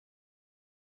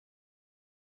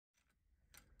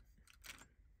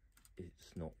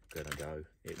going to go.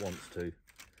 It wants to,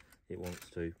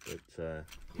 but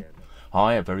yeah.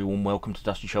 Hi, a very warm welcome to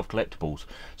Dusty Shelf Collectibles.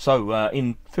 So,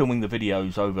 in filming the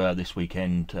videos over this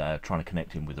weekend, trying to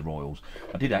connect in with the Royals,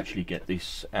 I did actually get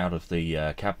this out of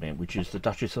the cabinet, which is the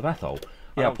Duchess of Atholl.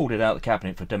 Yeah, I pulled it out of the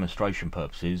cabinet for demonstration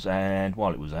purposes, and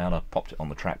while it was out, I popped it on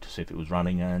the track to see if it was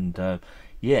running, and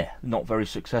yeah, not very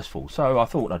successful. So I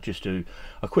thought I'd just do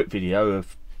a quick video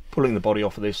of pulling the body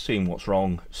off of this, seeing what's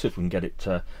wrong, see if we can get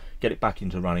it back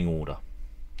into running order.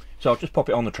 So I'll just pop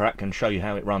it on the track and show you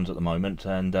how it runs at the moment,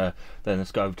 and then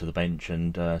let's go over to the bench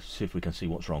and see if we can see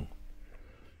what's wrong.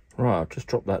 Right, I've just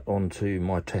dropped that onto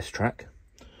my test track.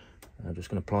 I'm just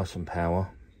going to apply some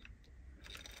power,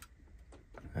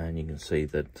 and you can see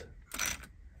that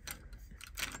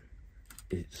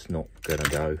it's not going to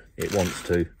go. It wants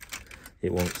to,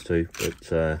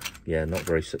 but yeah, not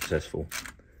very successful.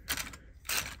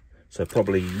 So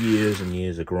probably years and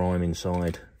years of grime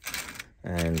inside,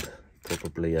 and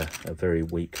probably a very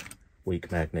weak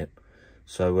magnet.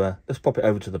 So let's pop it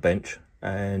over to the bench,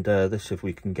 and let's see if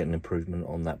we can get an improvement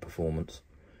on that performance.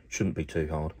 Shouldn't be too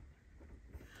hard.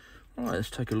 All right, let's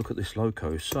take a look at this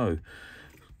loco. So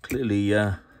clearly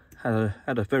had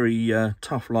a very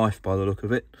tough life by the look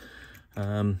of it.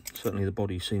 Certainly the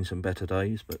body's seen some better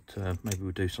days, but maybe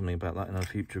we'll do something about that in a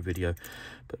future video.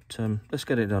 But let's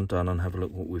get it undone and have a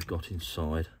look what we've got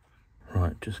inside.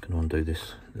 Right, just going to undo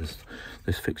this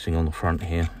fixing on the front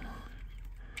here.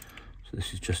 So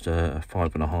this is just a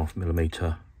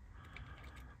 5.5mm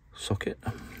socket.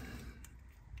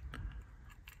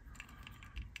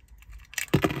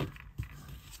 Put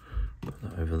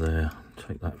that over there,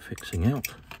 take that fixing out.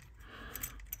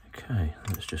 Okay,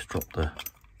 let's just drop the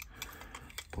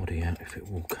body out if it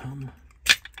will come.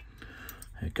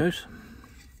 There it goes.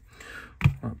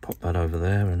 Right, pop that over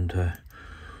there, and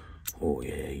oh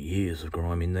yeah, years of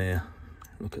grime in there.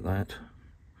 Look at that.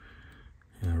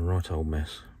 Yeah, right old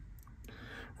mess.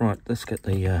 Right, let's get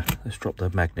the let's drop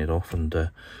the magnet off and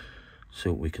see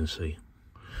what we can see.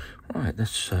 Right,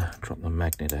 let's drop the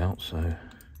magnet out. So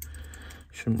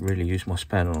shouldn't really use my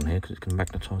spanner on here because it can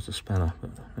magnetise the spanner,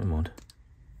 but never mind.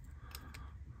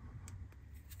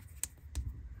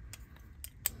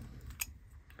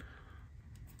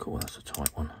 Cool, that's a tight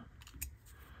one.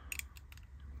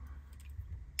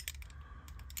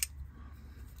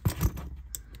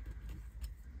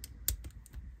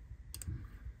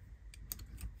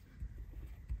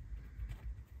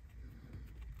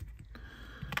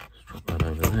 Let's drop that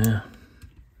over there.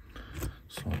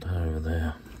 Slide that over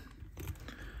there.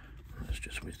 Let's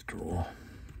just withdraw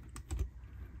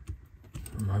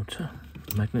the motor,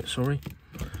 the magnet, sorry.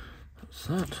 That's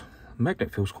that. The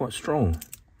magnet feels quite strong.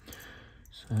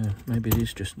 So maybe it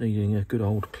is just needing a good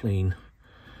old clean.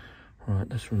 Right,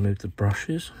 let's remove the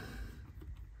brushes.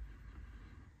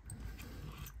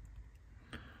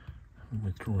 And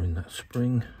withdrawing that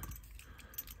spring.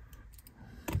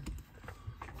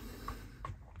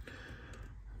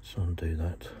 Let's undo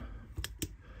that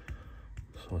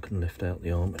so I can lift out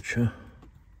the armature.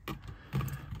 I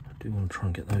do want to try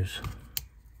and get those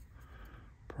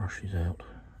brushes out.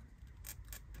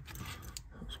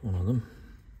 That's one of them.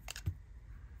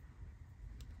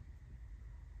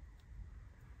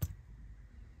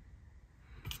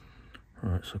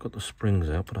 Right, so I've got the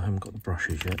springs out, but I haven't got the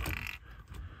brushes yet.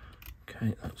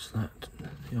 Okay, that's that.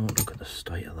 Oh, look at the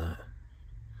state of that.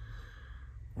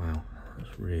 Wow,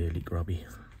 that's really grubby.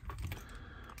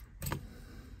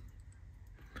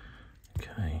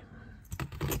 Okay.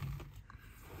 Let's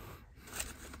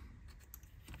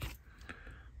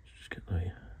just get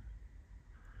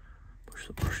push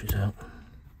the brushes out.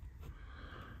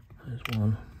 There's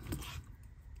one.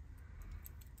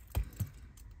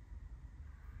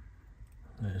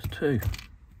 There's two.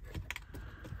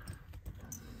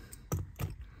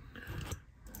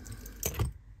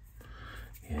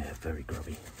 Yeah, very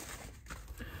grubby.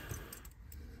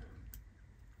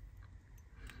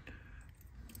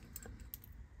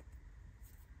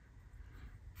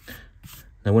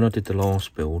 Now, when I did the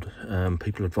last build,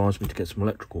 people advised me to get some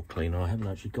electrical cleaner. I haven't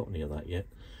actually got any of that yet.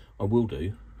 I will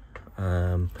do.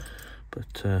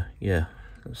 But yeah,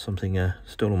 that's something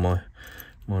still on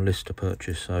my list to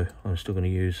purchase, so I'm still going to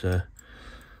use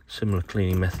similar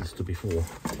cleaning methods to before.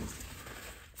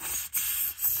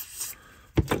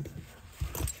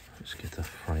 Let's give the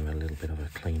frame a little bit of a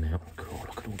clean out. God,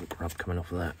 look at all the grub coming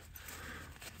off of that.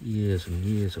 Years and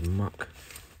years of muck.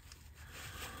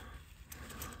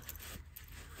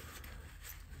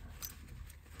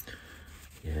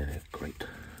 Yeah, great.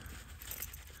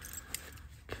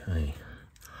 Okay.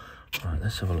 Right,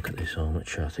 let's have a look at this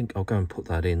armature. I think I'll go and put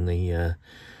that in the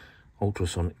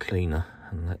ultrasonic cleaner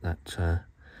and let that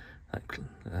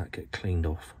that get cleaned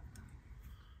off.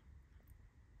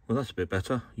 Well, that's a bit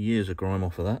better. Years of grime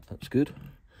off of that. That's good.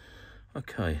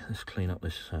 Okay, let's clean up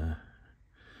this the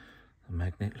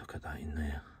magnet. Look at that in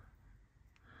there.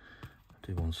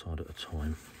 I'll do one side at a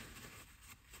time.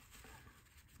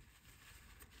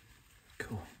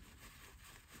 Cool.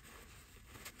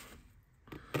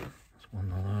 That's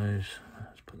one of those.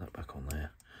 Let's put that back on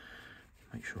there.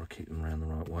 Make sure I keep them around the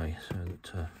right way so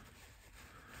that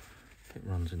it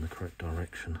runs in the correct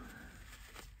direction.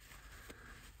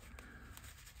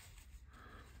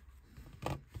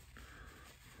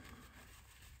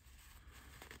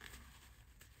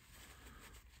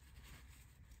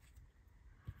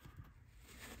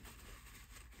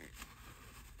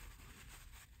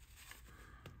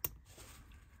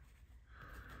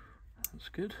 That's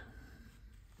good.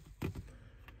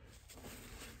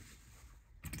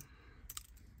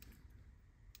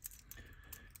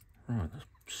 Right, let's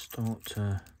start, let's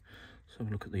have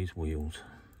a look at these wheels.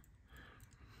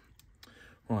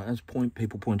 Right, as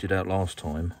people pointed out last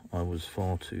time, I was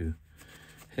far too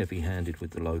heavy-handed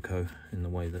with the loco in the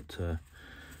way that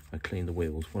I cleaned the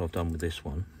wheels. What I've done with this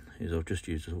one is I've just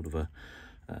used a sort of a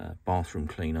bathroom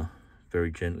cleaner,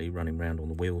 very gently running around on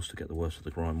the wheels to get the worst of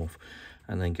the grime off,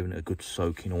 and then giving it a good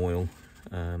soak in oil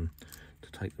to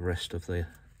take the rest of the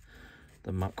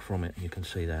muck from it. You can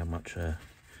see there how much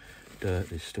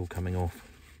dirt is still coming off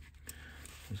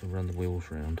as I run the wheels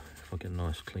round. If I get a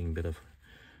nice clean bit of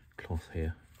cloth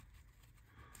here.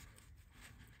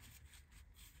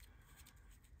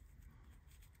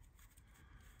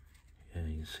 Yeah,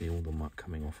 you can see all the muck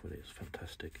coming off with it. It's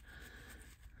fantastic.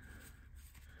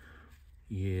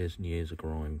 Years and years of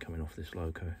grime coming off this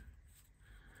loco.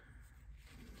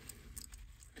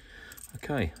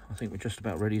 Okay, I think we're just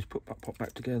about ready to pop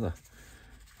back together.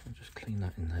 I'll just clean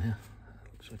that in there.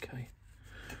 That looks okay.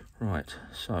 Right,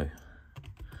 so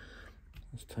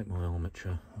let's take my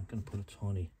armature. I'm going to put a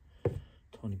tiny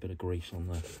bit of grease on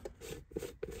there.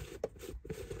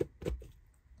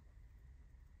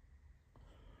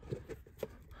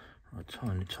 Right,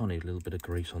 tiny little bit of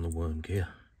grease on the worm gear,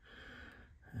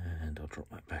 and I'll drop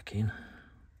that back in.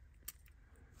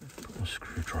 Put my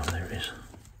screwdriver. There it is.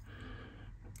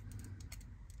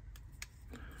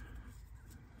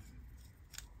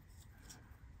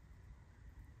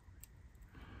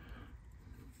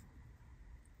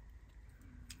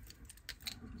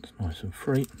 Nice and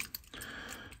free.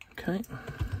 Okay,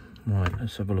 right,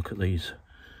 let's have a look at these.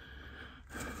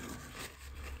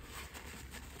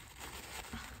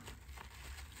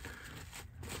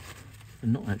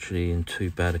 They're not actually in too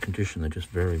bad a condition, they're just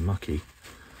very mucky.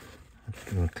 I'm just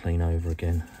going to clean over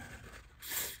again.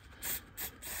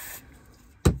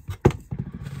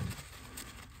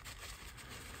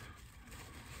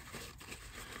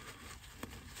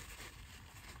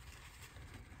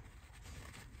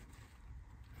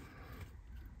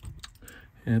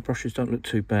 Yeah, brushes don't look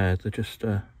too bad. They're just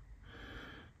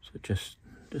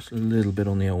just a little bit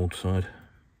on the old side.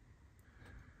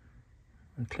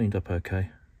 And cleaned up okay.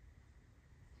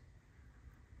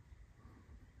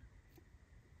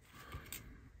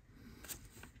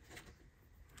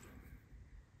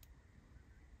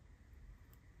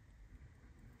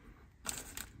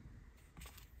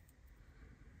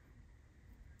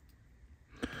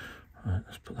 Right,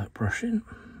 let's put that brush in.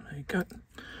 There you go.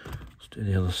 Let's do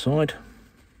the other side.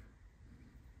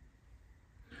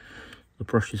 The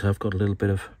brushes have got a little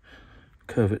bit of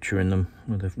curvature in them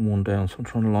where they've worn down, so I'm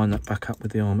trying to line that back up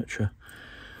with the armature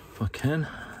if I can.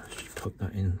 Let's just poke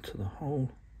that into the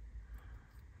hole.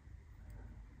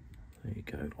 There you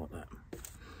go, like that.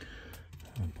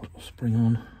 I'll put the spring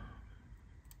on.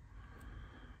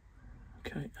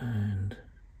 Okay, and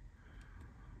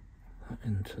that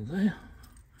into there.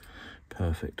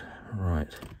 Perfect.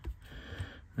 Right.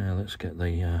 Now let's get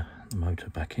the motor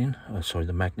back in. Sorry,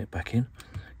 the magnet back in.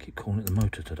 Keep calling it the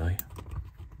motor today.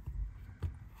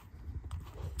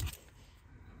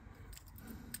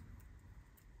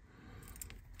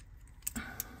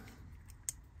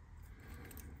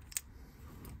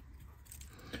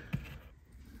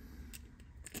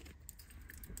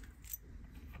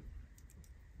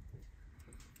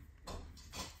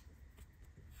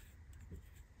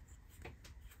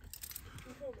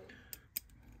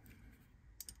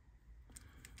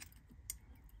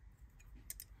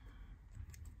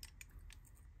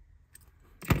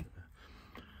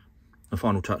 The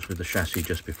final touch with the chassis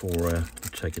just before we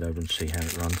take it over and see how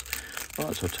it runs.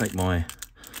 Right, so I take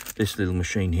this little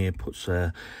machine here, puts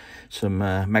some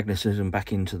magnetism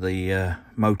back into the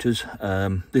motors.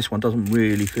 This one doesn't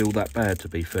really feel that bad, to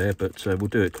be fair, but we'll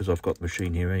do it because I've got the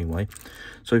machine here anyway.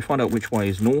 So we find out which way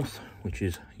is north, which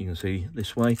is, you can see,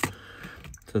 this way.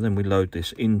 So then we load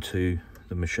this into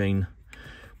the machine.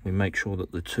 We make sure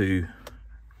that the two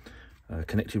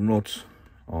connecting rods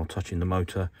are touching the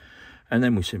motor, and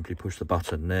then we simply push the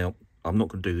button. Now, I'm not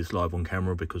going to do this live on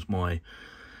camera because my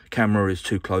camera is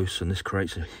too close and this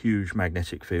creates a huge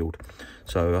magnetic field.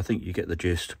 So I think you get the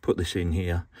gist. Put this in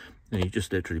here and you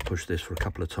just literally push this for a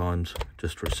couple of times,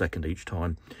 just for a second each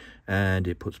time, and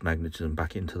it puts magnetism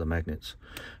back into the magnets.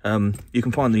 You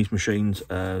can find these machines.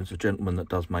 There's a gentleman that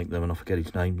does make them and I forget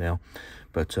his name now,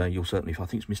 but you'll certainly, I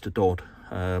think it's Mr. Dodd,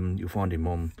 you'll find him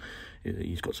on,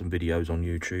 he's got some videos on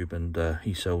YouTube, and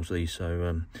he sells these.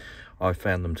 So I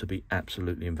found them to be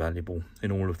absolutely invaluable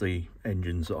in all of the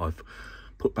engines that I've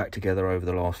put back together over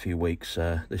the last few weeks.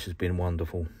 This has been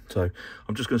wonderful. So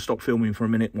I'm just going to stop filming for a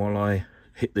minute while I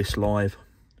hit this live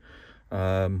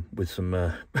with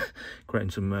some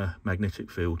creating some magnetic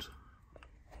fields.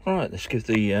 All right, let's give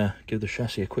the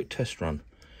chassis a quick test run.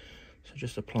 So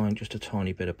just applying just a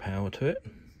tiny bit of power to it.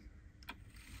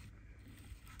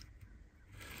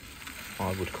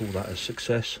 I would call that a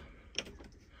success.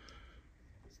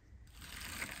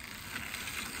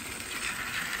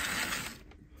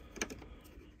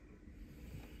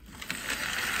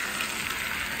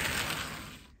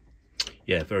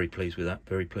 Yeah, very pleased with that,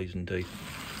 very pleased indeed.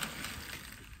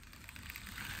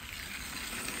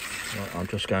 Right, I'm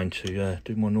just going to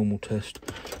do my normal test,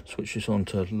 switch this on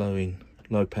to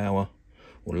low power,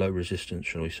 or low resistance,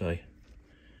 shall we say,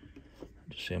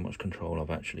 to see how much control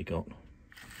I've actually got.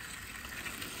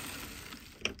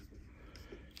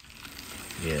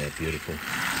 Yeah, beautiful.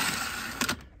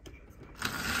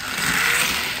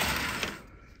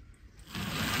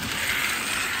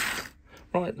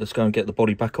 Right, let's go and get the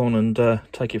body back on and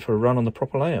take it for a run on the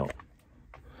proper layout.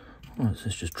 Right, so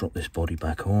let's just drop this body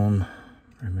back on,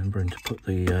 remembering to put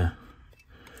the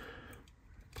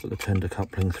tender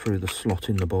coupling through the slot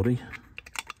in the body.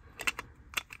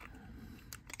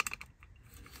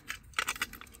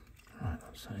 Right,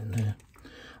 that's that in there.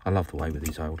 I love the way with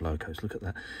these old locos, look at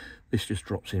that. This just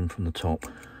drops in from the top,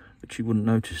 but you wouldn't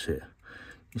notice it.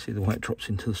 You see the way it drops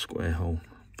into the square hole,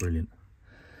 brilliant.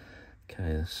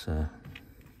 Okay, let's pop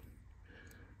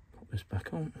this back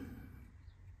on.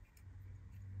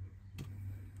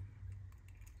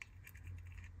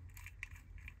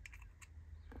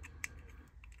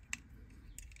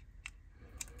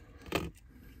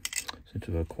 Seem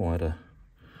to have acquired a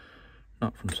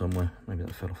nut from somewhere. Maybe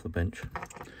that fell off the bench.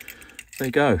 There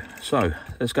you go. So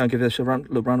let's go and give this a run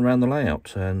around the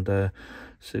layout and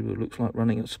see what it looks like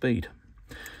running at speed.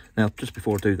 Now, just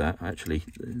before I do that, actually,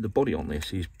 the body on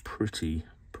this is pretty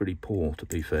poor, to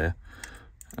be fair.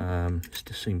 It's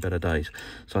just seen better days.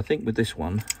 So I think with this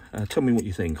one, tell me what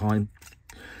you think. I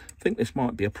think this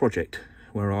might be a project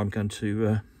where I'm going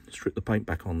to strip the paint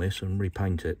back on this and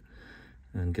repaint it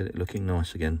and get it looking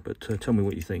nice again. But tell me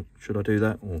what you think. Should I do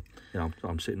that? Or, you know,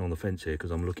 I'm sitting on the fence here because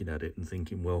I'm looking at it and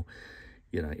thinking, well,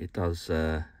 you know, it does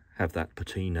have that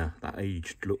patina, that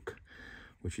aged look,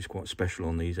 which is quite special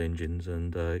on these engines,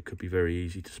 and it could be very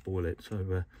easy to spoil it.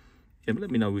 So yeah, but let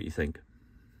me know what you think.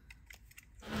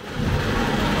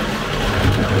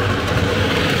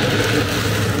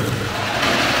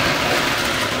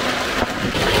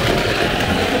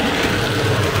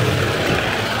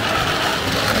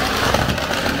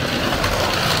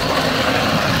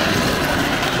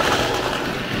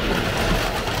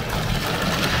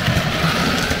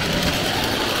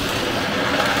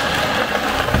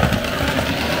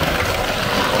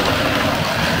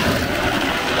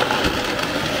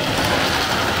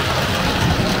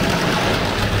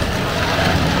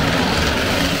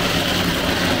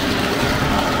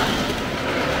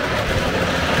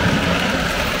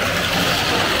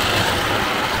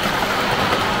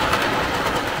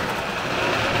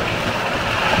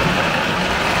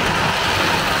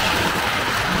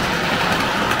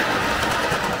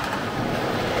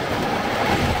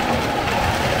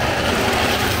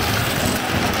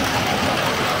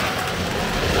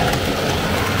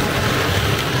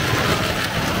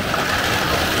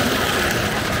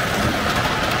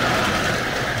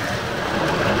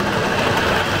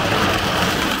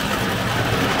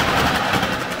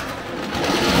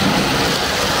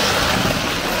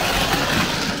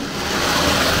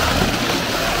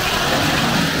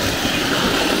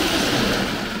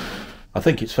 I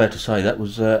think it's fair to say that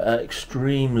was an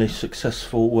extremely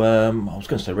successful, I was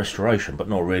going to say restoration, but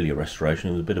not really a restoration,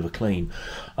 it was a bit of a clean.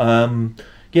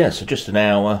 Yeah, so just an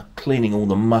hour, cleaning all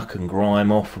the muck and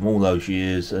grime off from all those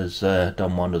years has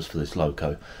done wonders for this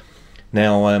loco.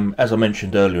 Now, as I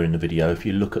mentioned earlier in the video, if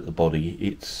you look at the body,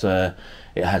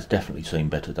 it has definitely seen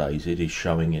better days. It is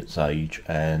showing its age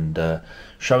and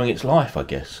showing its life, I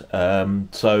guess.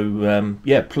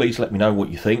 Yeah, please let me know what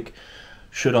you think.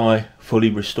 Should I fully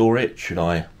restore it? Should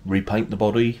I repaint the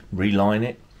body, reline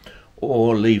it,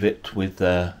 or leave it with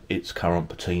its current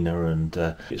patina and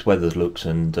its weathered looks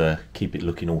and keep it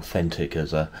looking authentic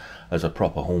as a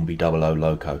proper Hornby Dublo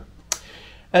loco?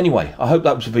 Anyway, I hope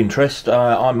that was of interest.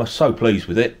 I'm so pleased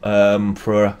with it.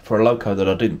 For a loco that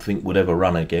I didn't think would ever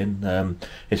run again,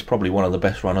 it's probably one of the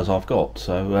best runners I've got.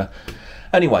 So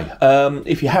anyway,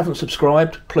 if you haven't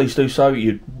subscribed, please do so.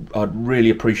 I'd really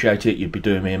appreciate it. You'd be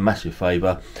doing me a massive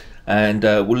favour. And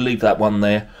we'll leave that one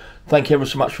there. Thank you ever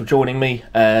so much for joining me,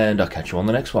 and I'll catch you on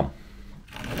the next one.